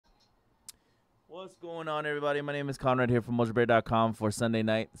What's going on, everybody? My name is Conrad here from Mojobreak.com for Sunday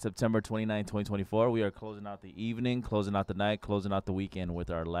night, September 29, 2024. We are closing out the evening, closing out the night, closing out the weekend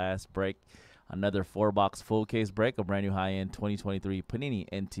with our last break. Another 4-box full case break, a brand new high-end 2023 Panini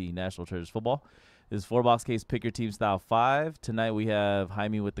NT National Treasures football. This 4-box case, pick your team style 5. Tonight we have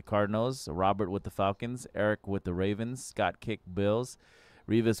Jaime with the Cardinals, Robert with the Falcons, Eric with the Ravens, Scott Kick Bills,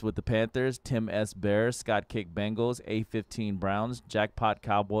 Revis with the Panthers, Tim S. Bears, Scott Kick Bengals, A15 Browns, Jackpot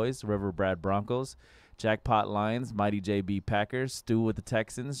Cowboys, River Brad Broncos, Jackpot Lions, Mighty JB Packers, Stu with the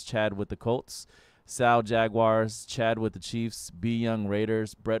Texans, Chad with the Colts, Sal Jaguars, Chad with the Chiefs, B Young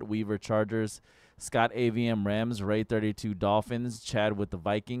Raiders, Brett Weaver Chargers, Scott AVM Rams, Ray 32 Dolphins, Chad with the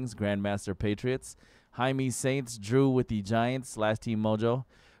Vikings, Grandmaster Patriots, Jaime Saints, Drew with the Giants, Last Team Mojo,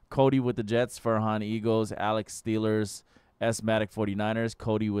 Cody with the Jets, Farhan Eagles, Alex Steelers, S-Matic 49ers,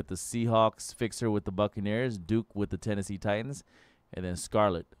 Cody with the Seahawks, Fixer with the Buccaneers, Duke with the Tennessee Titans, and then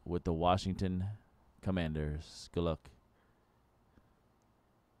Scarlett with the Washington Commanders. Good luck.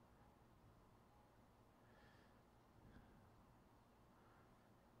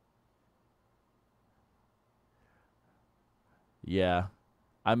 Yeah.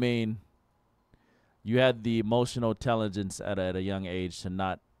 I mean, you had the emotional intelligence at a young age to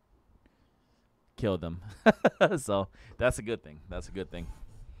not kill them. So that's a good thing. That's a good thing.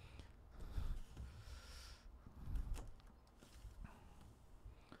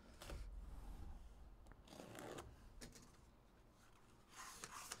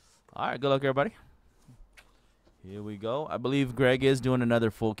 All right, good luck, everybody. Here we go. I believe Greg is doing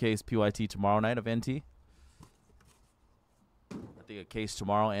another full case PYT tomorrow night of NT. I think a case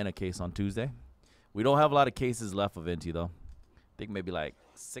tomorrow and a case on Tuesday. We don't have a lot of cases left of NT, though. I think maybe like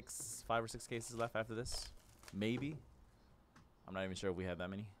 5 or 6 cases left after this. Maybe. I'm not even sure if we have that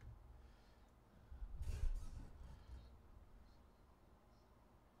many.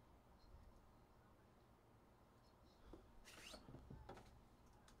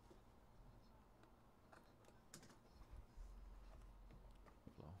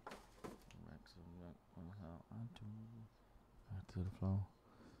 To the flow.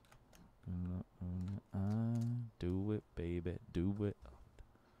 Do it, baby. Do it.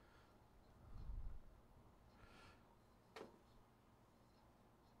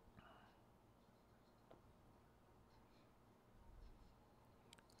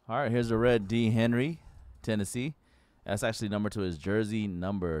 All right, here's a red D. Henry, Tennessee. That's actually number to his jersey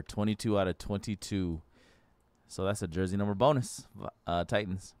number, 22 out of 22. So that's a jersey number bonus,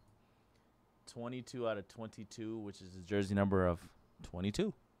 Titans. 22 out of 22, which is his jersey number of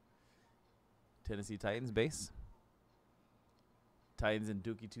 22. Tennessee Titans base. Titans and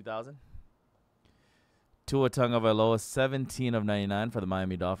Dookie 2000. Tua Tagovailoa, 17 of 99 for the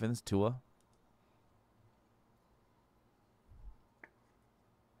Miami Dolphins. Tua.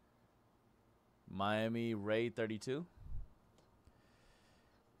 Miami Ray 32.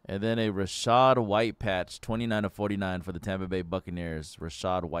 And then a Rashad White patch, 29 of 49 for the Tampa Bay Buccaneers.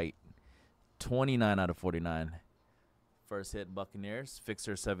 Rashad White, 29 out of 49. First hit Buccaneers,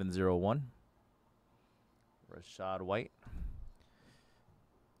 Fixer 701. Rashad White.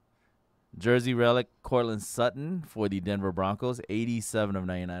 Jersey relic Cortland Sutton for the Denver Broncos, 87 of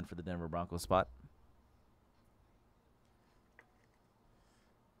 99 for the Denver Broncos spot.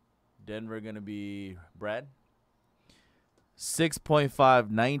 Denver going to be Brad. 6.5,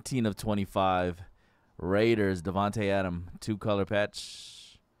 19 of 25. Raiders, Devontae Adams, 2-color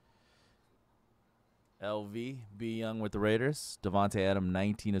patch. LV, B Young with the Raiders. Devontae Adams,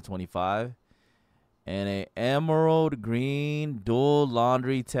 19 of 25. And a emerald green dual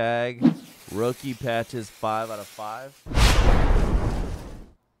laundry tag. Rookie patches, 5 out of 5.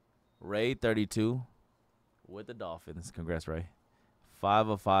 Ray, 32 with the Dolphins. Congrats, Ray. 5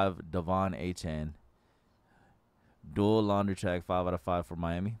 of 5, Devon Achane. Dual laundry tag, 5 out of 5 for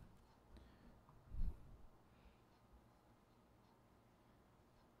Miami.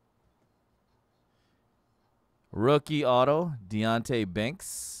 Rookie auto, Deontay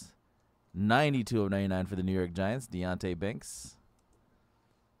Banks. 92 of 99 for the New York Giants, Deontay Banks.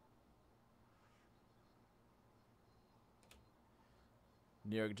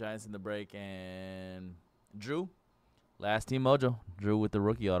 New York Giants in the break, and Drew. Last Team Mojo. Drew with the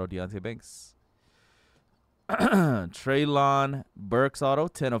rookie auto, Deontay Banks. Treylon Burks auto,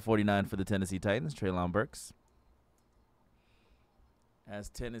 10 of 49 for the Tennessee Titans. Treylon Burks. As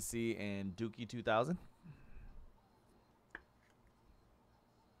Tennessee and Dookie 2000.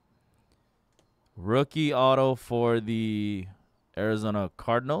 Rookie auto for the Arizona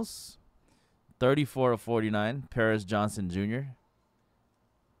Cardinals. 34 of 49, Paris Johnson Jr.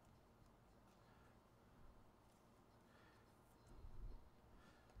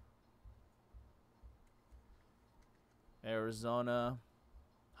 Arizona,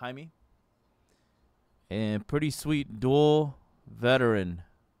 Jaime. And pretty sweet dual veteran,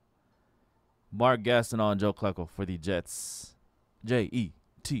 Mark Gastineau and Joe Klecko for the Jets.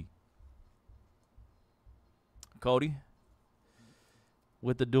 J-E-T. Cody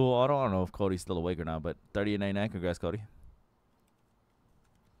with the dual auto. I don't know if Cody's still awake or not, but 38.99. Congrats, Cody.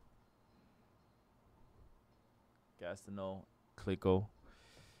 Gastineau, Klecko.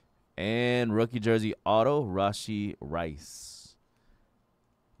 And rookie jersey auto, Rashee Rice.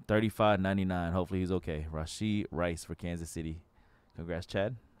 35.99. Hopefully he's okay. Rashee Rice for Kansas City. Congrats,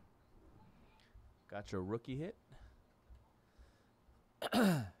 Chad. Got your rookie hit.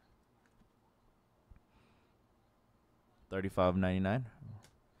 $35.99.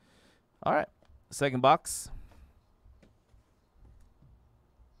 All right. Second box.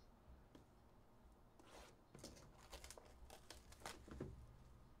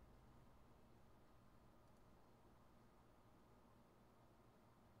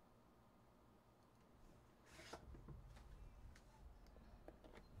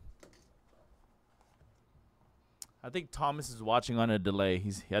 I think Thomas is watching on a delay.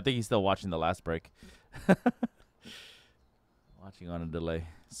 I think he's still watching the last break. Watching on a delay.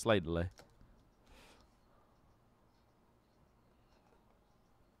 Slight delay.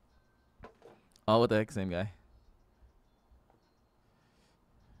 Oh, what the heck? Same guy.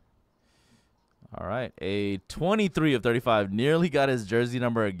 All right. A 23 of 35. Nearly got his jersey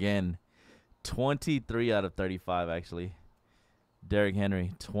number again. 23 out of 35, actually. Derrick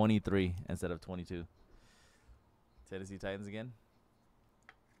Henry, 23 instead of 22. Tennessee Titans again.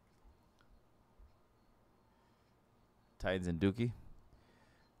 Titans and Dookie.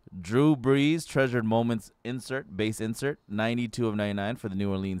 Drew Brees, treasured moments insert, base insert, 92 of 99 for the New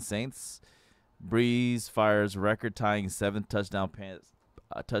Orleans Saints. Brees fires record-tying 7th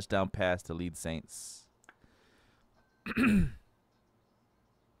touchdown pass to lead Saints.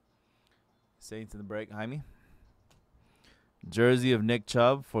 Saints in the break, Jaime. Jersey of Nick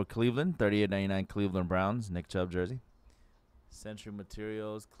Chubb for Cleveland, 38.99 Cleveland Browns, Nick Chubb jersey. Century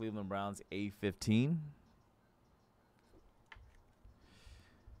Materials, Cleveland Browns, A15.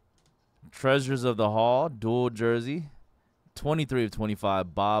 Treasures of the Hall, dual jersey, 23 of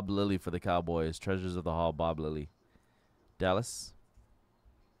 25, Bob Lilly for the Cowboys. Treasures of the Hall, Bob Lilly. Dallas.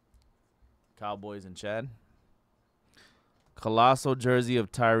 Cowboys and Chad. Colossal jersey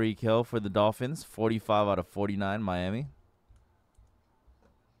of Tyreek Hill for the Dolphins, 45 out of 49, Miami.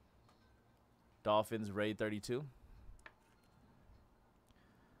 Dolphins, Raid 32.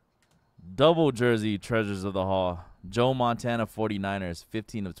 Double jersey, Treasures of the Hall. Joe Montana, 49ers,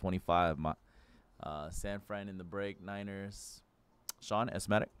 15 of 25. San Fran in the break, Niners. Sean,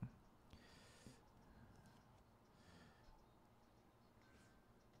 Esmatic.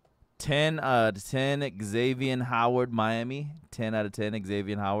 Ten out of 10, Xavier Howard, Miami. 10 out of 10,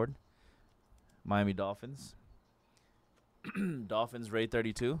 Xavier Howard. Miami Dolphins. Dolphins, Raid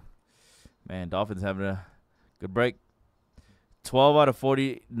 32. Man, Dolphins having a good break. 12 out of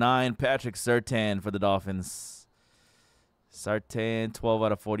 49, Patrick Surtain for the Dolphins. Surtain, 12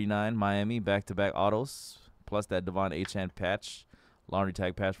 out of 49, Miami, back-to-back autos, plus that Devon Achane patch, laundry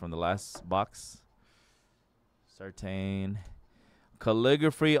tag patch from the last box. Surtain.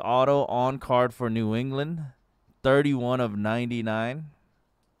 Calligraphy auto on card for New England, 31 of 99.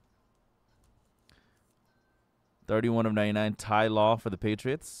 31 of 99, Ty Law for the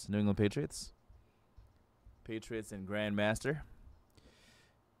Patriots, New England Patriots. Patriots and Grandmaster.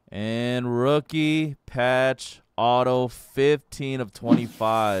 And rookie patch auto, 15 of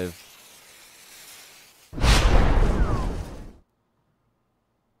 25.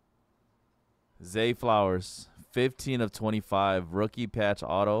 Zay Flowers, 15 of 25. Rookie patch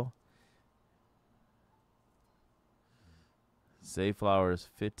auto. Zay Flowers,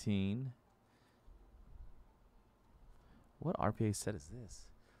 15. What RPA set is this?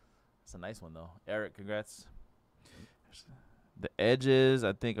 It's a nice one, though. Eric, congrats. The edges,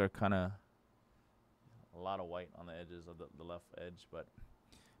 I think, are kind of a lot of white on the edges of the left edge, but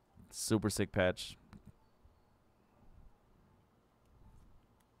super sick patch.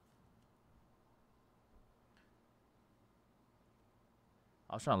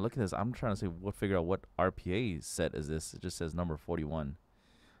 I was trying to look at this. I'm trying to figure out what RPA set is this. It just says number 41.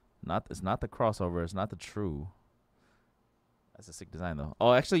 It's not the crossover. It's not the true. That's a sick design, though.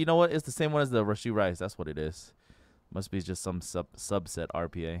 Oh, actually, you know what? It's the same one as the Rashee Rice. That's what it is. Must be just some subset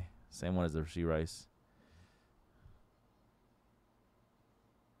RPA. Same one as the Rashee Rice.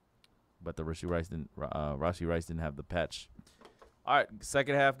 But the Rashee Rice didn't have the patch. All right,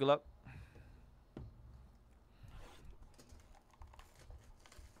 second half. Good luck.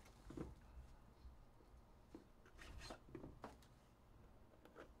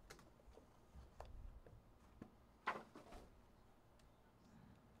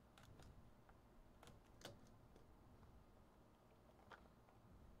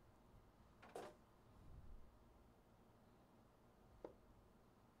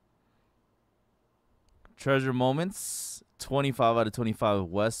 Treasure Moments, 25 out of 25,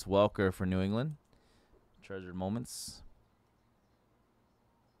 Wes Welker for New England. Treasure Moments.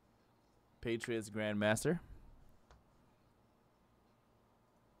 Patriots Grandmaster.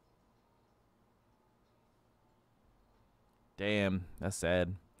 Damn, that's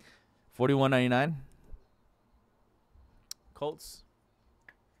sad. 41.99. Colts.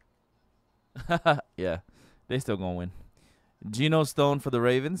 Yeah, they still gonna win. Geno Stone for the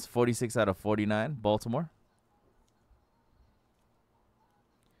Ravens, 46 out of 49. Baltimore.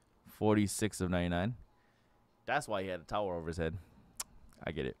 46 of 99. That's why he had a towel over his head.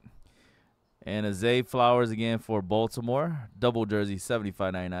 I get it. And a Zay Flowers again for Baltimore. Double jersey,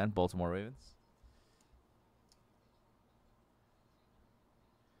 75.99. Baltimore Ravens.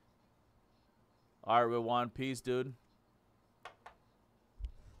 All right, Rewan. Peace, dude.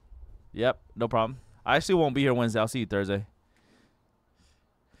 Yep, no problem. I actually won't be here Wednesday. I'll see you Thursday.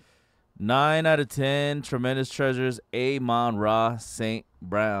 9 out of 10. Tremendous Treasures. Amon-Ra St.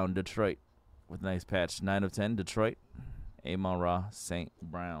 Brown, Detroit. With a nice patch. 9 of 10, Detroit. Amon-Ra St.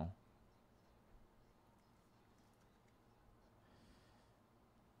 Brown.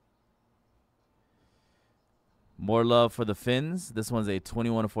 More love for the Finns. This one's a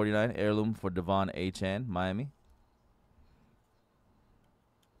 21 of 49 heirloom for Devon Achane, Miami.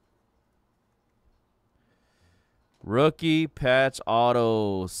 Rookie patch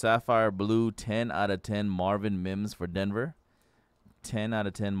auto, Sapphire Blue, 10 out of 10, Marvin Mims for Denver. 10 out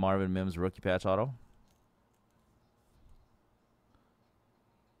of 10, Marvin Mims, rookie patch auto.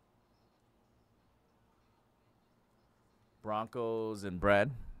 Broncos and Brad,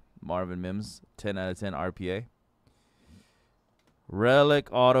 Marvin Mims, 10 out of 10, RPA. Relic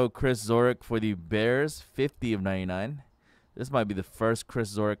auto, Chris Zorick for the Bears, 50 of 99. This might be the first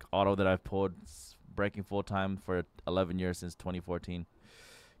Chris Zorick auto that I've pulled breaking full-time for 11 years since 2014.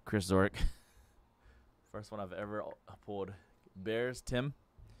 Chris Zorick. First one I've ever pulled. Bears, Tim.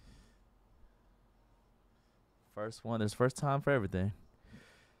 First one. There's first time for everything.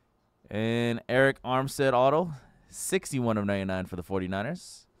 And Eric Armstead auto. 61 of 99 for the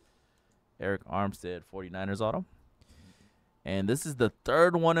 49ers. Eric Armstead 49ers auto. And this is the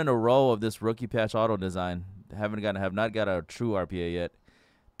third one in a row of this rookie patch auto design. Have not got a true RPA yet.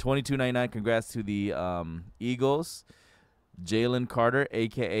 22.99. Congrats to the Eagles. Jalen Carter,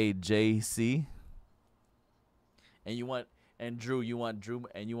 aka JC. And Drew, you want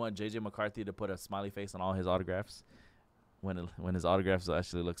JJ McCarthy to put a smiley face on all his autographs when his autographs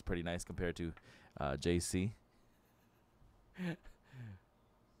actually looks pretty nice compared to JC.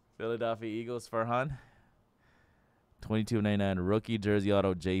 Philadelphia Eagles, Farhan. 22.99 rookie jersey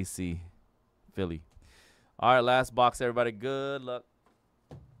auto JC, Philly. All right, last box, everybody. Good luck.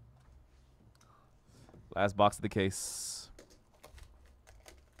 Last box of the case.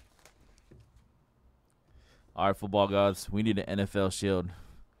 All right, football gods. We need an NFL shield.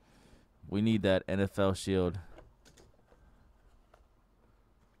 We need that NFL shield.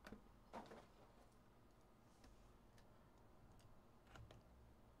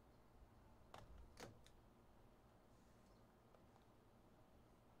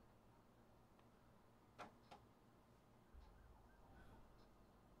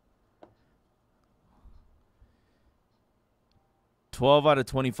 $12 out of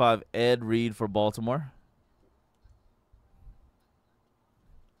 $25, Ed Reed for Baltimore.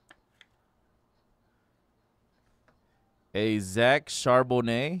 A Zach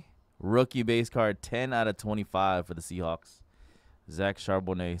Charbonnet rookie base card, 10 out of 25 for the Seahawks. Zach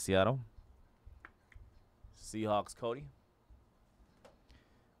Charbonnet, Seattle. Seahawks, Cody.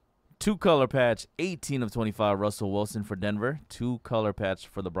 Two-color patch, 18 of 25, Russell Wilson for Denver. Two-color patch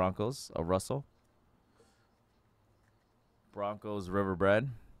for the Broncos of Russell. Broncos, River Brad.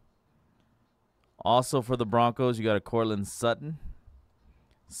 Also for the Broncos, you got a Cortland Sutton.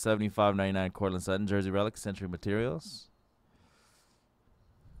 $75.99 Cortland Sutton, Jersey Relic, Century Materials.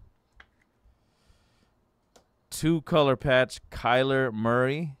 Two-color patch, Kyler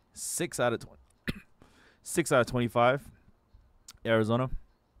Murray. 6 out of 20. 6 out of 25, Arizona.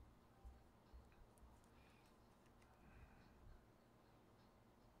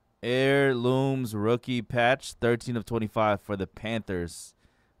 Heirlooms rookie patch, 13 of 25 for the Panthers.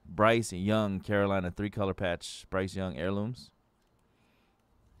 Bryce Young, Carolina, 3-color patch. Bryce Young, Heirlooms.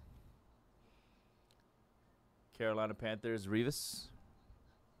 Carolina Panthers, Reeves.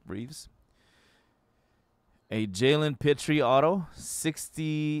 A Jalen Pitre auto,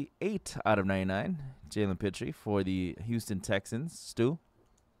 68 out of 99. Jalen Pitre for the Houston Texans. Stu.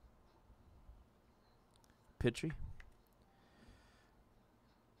 Pitre.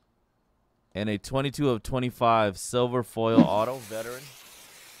 And a 22 of 25 silver foil auto, veteran.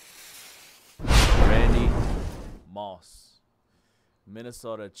 Randy Moss.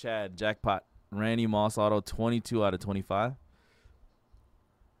 Minnesota, Chad, jackpot. Randy Moss auto, 22 out of 25.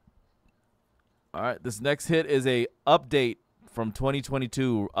 All right, this next hit is a update from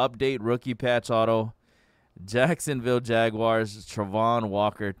 2022. Update rookie patch auto. Jacksonville Jaguars, Travon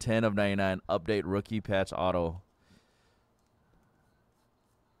Walker, 10 of 99. Update rookie patch auto.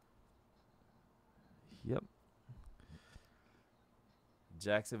 Yep.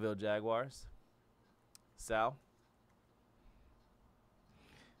 Jacksonville Jaguars. Sal.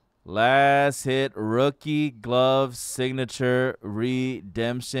 Last hit, rookie glove signature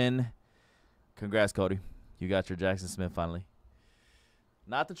redemption. Congrats, Cody. You got your Jackson Smith finally.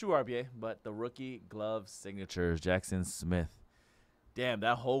 Not the true RPA, but the rookie glove signatures, Jackson Smith. Damn,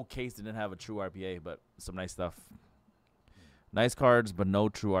 that whole case didn't have a true RPA, but some nice stuff. Nice cards, but no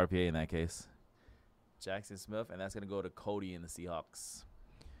true RPA in that case. Jackson Smith, and that's going to go to Cody in the Seahawks.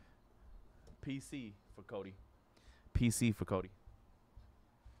 PC for Cody. PC for Cody.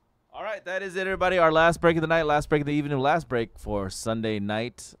 All right, that is it, everybody. Our last break of the night, last break of the evening, last break for Sunday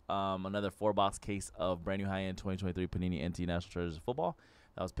night. Another 4-box case of brand new high-end 2023 Panini NT National Treasures of Football.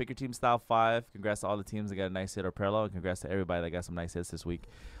 That was Pick Your Team Style 5. Congrats to all the teams that got a nice hit or parallel, and congrats to everybody that got some nice hits this week.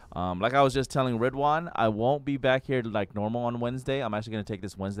 Like I was just telling Ridwan, I won't be back here like normal on Wednesday. I'm actually going to take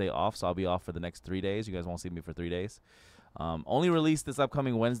this Wednesday off, so I'll be off for the next 3 days. You guys won't see me for 3 days. Only release this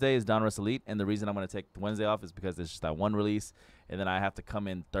upcoming Wednesday is Donruss Elite, and the reason I'm going to take Wednesday off is because it's just that one release, and then I have to come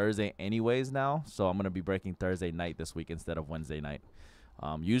in Thursday anyways now, so I'm going to be breaking Thursday night this week instead of Wednesday night.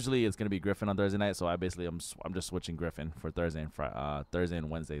 Usually it's going to be Griffin on Thursday night, so I'm just switching Griffin for Thursday and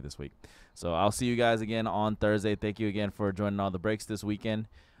Wednesday this week. So I'll see you guys again on Thursday. Thank you again for joining all the breaks this weekend.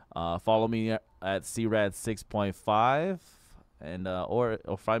 Follow me at CRAD6.5. And or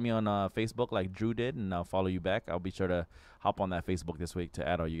find me on Facebook like Drew did, and I'll follow you back. I'll be sure to hop on that Facebook this week to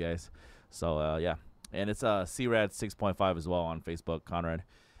add all you guys. So, yeah. And it's CRAD 6.5 as well on Facebook, Conrad.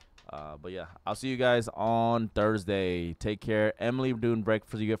 But, yeah, I'll see you guys on Thursday. Take care. Emily doing break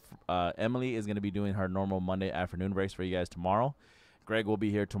for you. Emily is going to be doing her normal Monday afternoon breaks for you guys tomorrow. Greg will be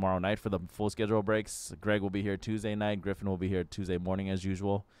here tomorrow night for the full schedule breaks. Greg will be here Tuesday night. Griffin will be here Tuesday morning as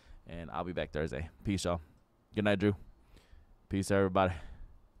usual. And I'll be back Thursday. Peace, y'all. Good night, Drew. Peace, everybody.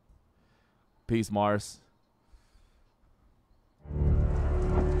 Peace, Mars.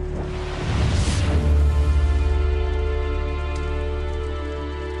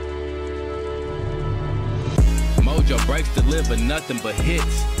 Mojobreak deliver nothing but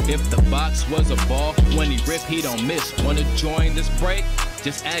hits. If the box was a ball, when he rip, he don't miss. Wanna join this break?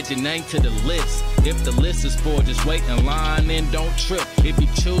 Just add your name to the list. If the list is full, just wait in line and don't trip. If you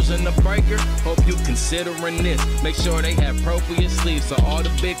choosing a breaker, hope you considering this. Make sure they have appropriate sleeves so all the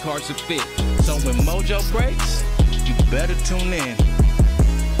big cards will fit. So when Mojo breaks, you better tune in.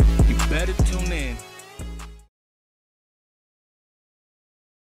 You better tune in.